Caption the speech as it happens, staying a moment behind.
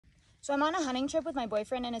So I'm on a hunting trip with my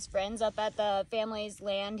boyfriend and his friends up at the family's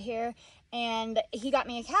land here, and he got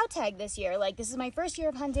me a cow tag this year. Like, this is my first year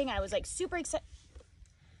of hunting. I was like super excited,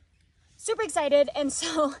 and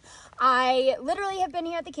so I literally have been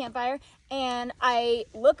here at the campfire, and I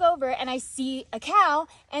look over and I see a cow,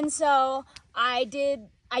 and so I did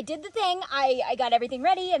the thing. I got everything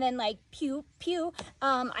ready, and then like pew pew,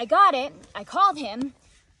 I got it. I called him.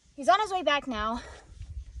 He's on his way back now.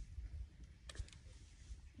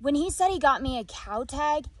 When he said he got me a cow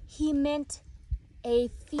tag, he meant a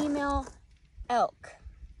female elk.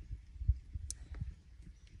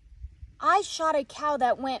 I shot a cow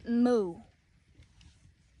that went moo.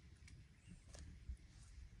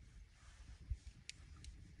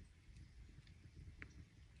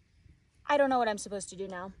 I don't know what I'm supposed to do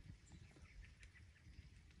now.